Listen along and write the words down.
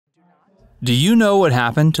Do you know what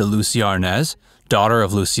happened to Lucie Arnaz, daughter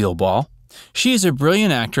of Lucille Ball? She is a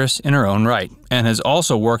brilliant actress in her own right, and has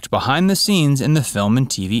also worked behind the scenes in the film and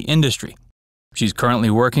TV industry. She's currently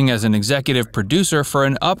working as an executive producer for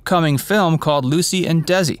an upcoming film called Lucie and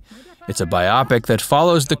Desi. It's a biopic that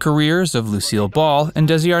follows the careers of Lucille Ball and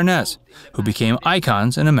Desi Arnaz, who became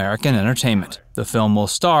icons in American entertainment. The film will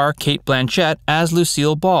star Cate Blanchett as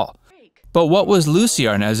Lucille Ball. But what was Lucie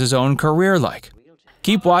Arnaz's own career like?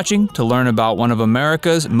 Keep watching to learn about one of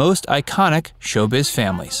America's most iconic showbiz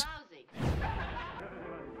families.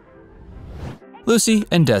 Lucie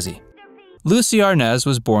and Desi. Lucie Arnaz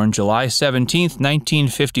was born July 17,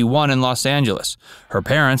 1951 in Los Angeles. Her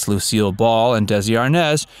parents, Lucille Ball and Desi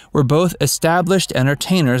Arnaz, were both established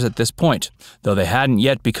entertainers at this point, though they hadn't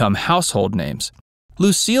yet become household names.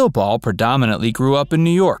 Lucille Ball predominantly grew up in New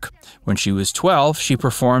York. When she was 12, she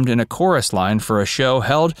performed in a chorus line for a show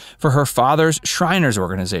held for her father's Shriners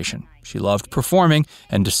organization. She loved performing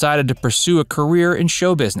and decided to pursue a career in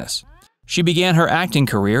show business. She began her acting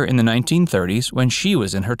career in the 1930s when she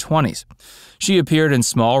was in her 20s. She appeared in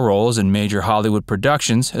small roles in major Hollywood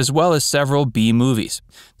productions as well as several B-movies.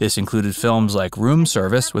 This included films like Room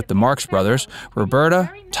Service with the Marx Brothers,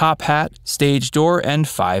 Roberta, Top Hat, Stage Door, and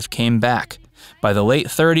Five Came Back. By the late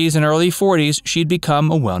 30s and early 40s, she'd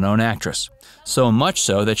become a well-known actress. So much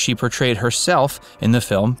so that she portrayed herself in the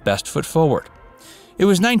film Best Foot Forward. It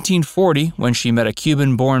was 1940 when she met a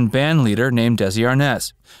Cuban-born band leader named Desi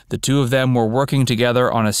Arnaz. The two of them were working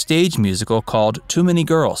together on a stage musical called Too Many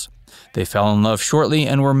Girls. They fell in love shortly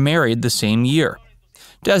and were married the same year.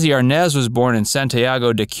 Desi Arnaz was born in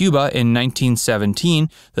Santiago de Cuba in 1917,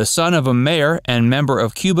 the son of a mayor and member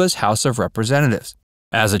of Cuba's House of Representatives.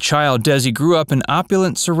 As a child, Desi grew up in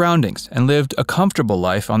opulent surroundings and lived a comfortable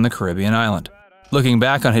life on the Caribbean island. Looking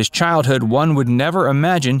back on his childhood, one would never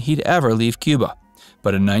imagine he'd ever leave Cuba.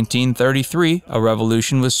 But in 1933, a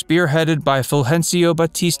revolution was spearheaded by Fulgencio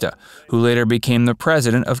Batista, who later became the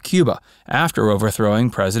president of Cuba after overthrowing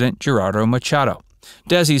President Gerardo Machado.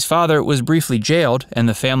 Desi's father was briefly jailed and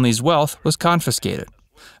the family's wealth was confiscated.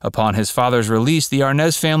 Upon his father's release, the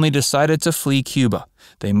Arnaz family decided to flee Cuba.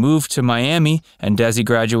 They moved to Miami, and Desi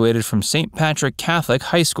graduated from St. Patrick Catholic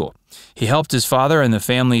High School. He helped his father in the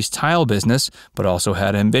family's tile business, but also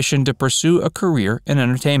had ambition to pursue a career in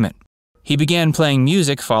entertainment. He began playing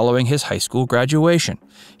music following his high school graduation.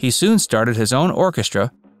 He soon started his own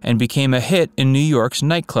orchestra and became a hit in New York's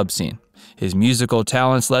nightclub scene. His musical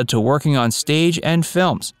talents led to working on stage and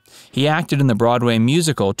films. He acted in the Broadway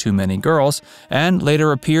musical Too Many Girls and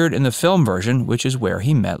later appeared in the film version, which is where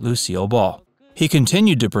he met Lucille Ball. He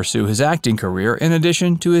continued to pursue his acting career in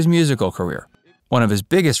addition to his musical career. One of his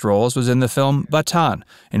biggest roles was in the film Baton,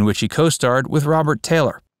 in which he co-starred with Robert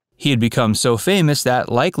Taylor. He had become so famous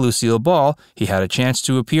that, like Lucille Ball, he had a chance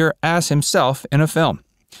to appear as himself in a film.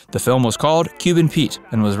 The film was called Cuban Pete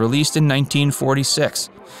and was released in 1946.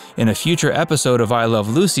 In a future episode of I Love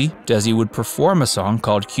Lucy, Desi would perform a song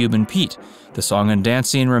called Cuban Pete. The song and dance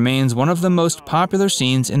scene remains one of the most popular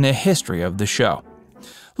scenes in the history of the show.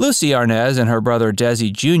 Lucie Arnaz and her brother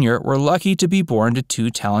Desi Jr. were lucky to be born to two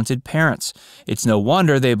talented parents. It's no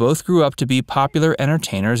wonder they both grew up to be popular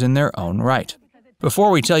entertainers in their own right.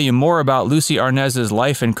 Before we tell you more about Lucie Arnaz's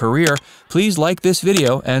life and career, please like this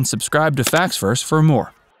video and subscribe to FactsVerse for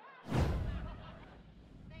more.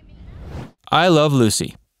 I Love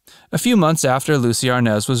Lucy. A few months after Lucie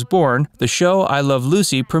Arnaz was born, the show I Love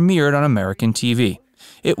Lucy premiered on American TV.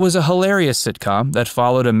 It was a hilarious sitcom that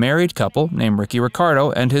followed a married couple named Ricky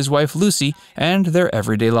Ricardo and his wife Lucy and their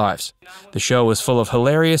everyday lives. The show was full of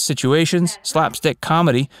hilarious situations, slapstick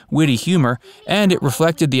comedy, witty humor, and it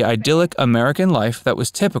reflected the idyllic American life that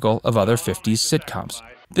was typical of other 50s sitcoms.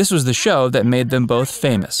 This was the show that made them both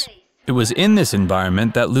famous. It was in this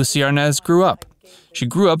environment that Lucie Arnaz grew up. She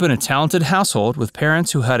grew up in a talented household with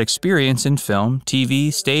parents who had experience in film,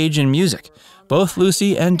 TV, stage, and music. Both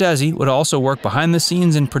Lucie and Desi would also work behind the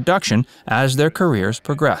scenes in production as their careers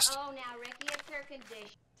progressed.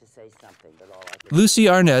 Lucie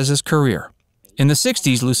Arnaz's career. In the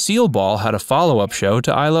 60s, Lucille Ball had a follow-up show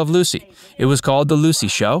to I Love Lucy. It was called The Lucy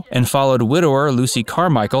Show and followed widower Lucy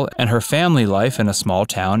Carmichael and her family life in a small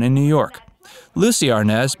town in New York. Lucie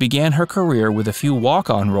Arnaz began her career with a few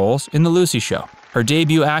walk-on roles in The Lucy Show. Her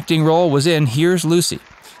debut acting role was in Here's Lucy.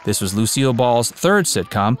 This was Lucille Ball's third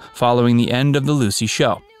sitcom following the end of The Lucy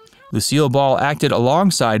Show. Lucille Ball acted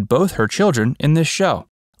alongside both her children in this show.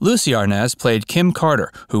 Lucie Arnaz played Kim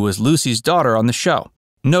Carter, who was Lucy's daughter on the show.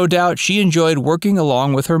 No doubt she enjoyed working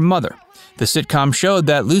along with her mother. The sitcom showed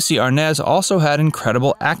that Lucie Arnaz also had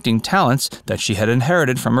incredible acting talents that she had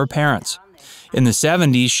inherited from her parents. In the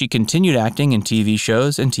 70s, she continued acting in TV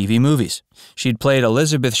shows and TV movies. She'd played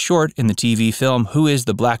Elizabeth Short in the TV film Who is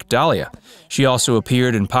the Black Dahlia? She also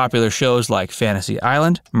appeared in popular shows like Fantasy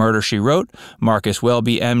Island, Murder, She Wrote, Marcus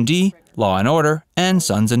Welby, MD, Law and Order, and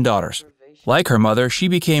Sons and Daughters. Like her mother, she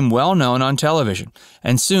became well known on television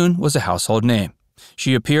and soon was a household name.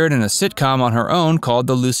 She appeared in a sitcom on her own called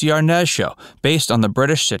The Lucie Arnaz Show, based on the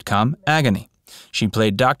British sitcom Agony. She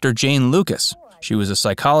played Dr. Jane Lucas. She was a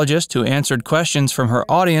psychologist who answered questions from her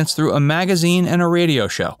audience through a magazine and a radio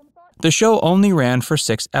show. The show only ran for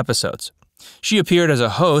 6 episodes. She appeared as a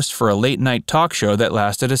host for a late-night talk show that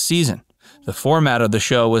lasted a season. The format of the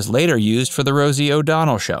show was later used for The Rosie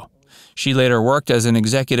O'Donnell Show. She later worked as an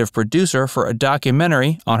executive producer for a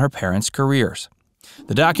documentary on her parents' careers.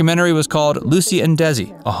 The documentary was called Lucie and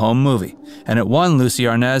Desi, a home movie, and it won Lucie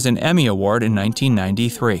Arnaz an Emmy Award in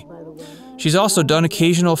 1993. She's also done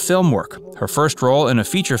occasional film work. Her first role in a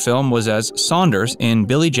feature film was as Saunders in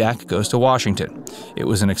Billy Jack Goes to Washington. It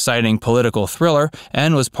was an exciting political thriller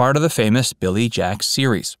and was part of the famous Billy Jack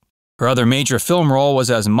series. Her other major film role was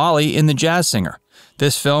as Molly in The Jazz Singer.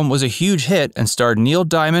 This film was a huge hit and starred Neil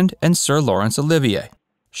Diamond and Sir Laurence Olivier.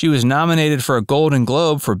 She was nominated for a Golden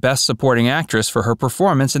Globe for Best Supporting Actress for her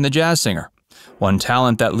performance in The Jazz Singer. One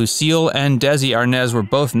talent that Lucille and Desi Arnaz were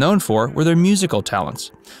both known for were their musical talents.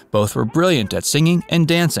 Both were brilliant at singing and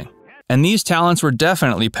dancing. And these talents were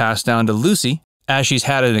definitely passed down to Lucie, as she's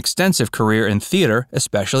had an extensive career in theater,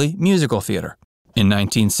 especially musical theater. In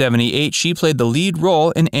 1978, she played the lead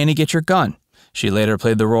role in Annie Get Your Gun. She later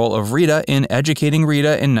played the role of Rita in Educating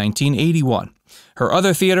Rita in 1981. Her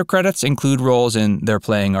other theater credits include roles in They're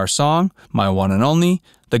Playing Our Song, My One and Only,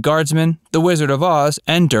 The Guardsman, The Wizard of Oz,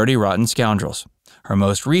 and Dirty Rotten Scoundrels. Her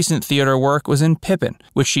most recent theater work was in Pippin,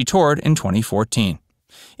 which she toured in 2014.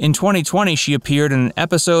 In 2020, she appeared in an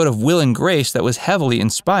episode of Will and Grace that was heavily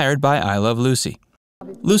inspired by I Love Lucy.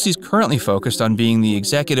 Lucie's currently focused on being the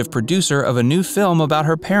executive producer of a new film about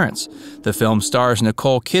her parents. The film stars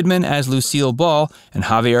Nicole Kidman as Lucille Ball and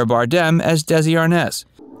Javier Bardem as Desi Arnaz.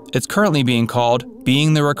 It's currently being called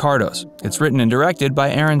Being the Ricardos. It's written and directed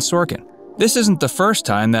by Aaron Sorkin. This isn't the first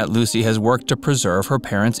time that Lucie has worked to preserve her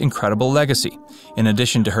parents' incredible legacy. In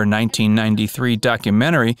addition to her 1993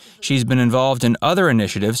 documentary, she's been involved in other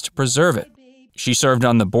initiatives to preserve it. She served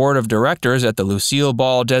on the board of directors at the Lucille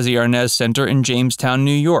Ball Desi Arnaz Center in Jamestown,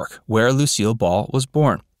 New York, where Lucille Ball was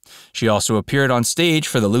born. She also appeared on stage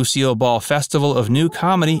for the Lucille Ball Festival of New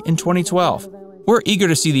Comedy in 2012. We're eager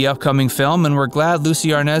to see the upcoming film, and we're glad Lucie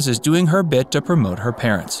Arnaz is doing her bit to promote her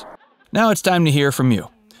parents. Now it's time to hear from you.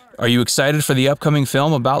 Are you excited for the upcoming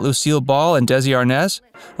film about Lucille Ball and Desi Arnaz?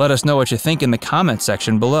 Let us know what you think in the comments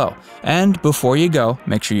section below. And before you go,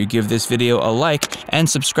 make sure you give this video a like and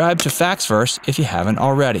subscribe to Factsverse if you haven't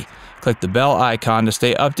already. Click the bell icon to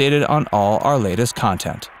stay updated on all our latest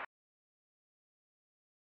content.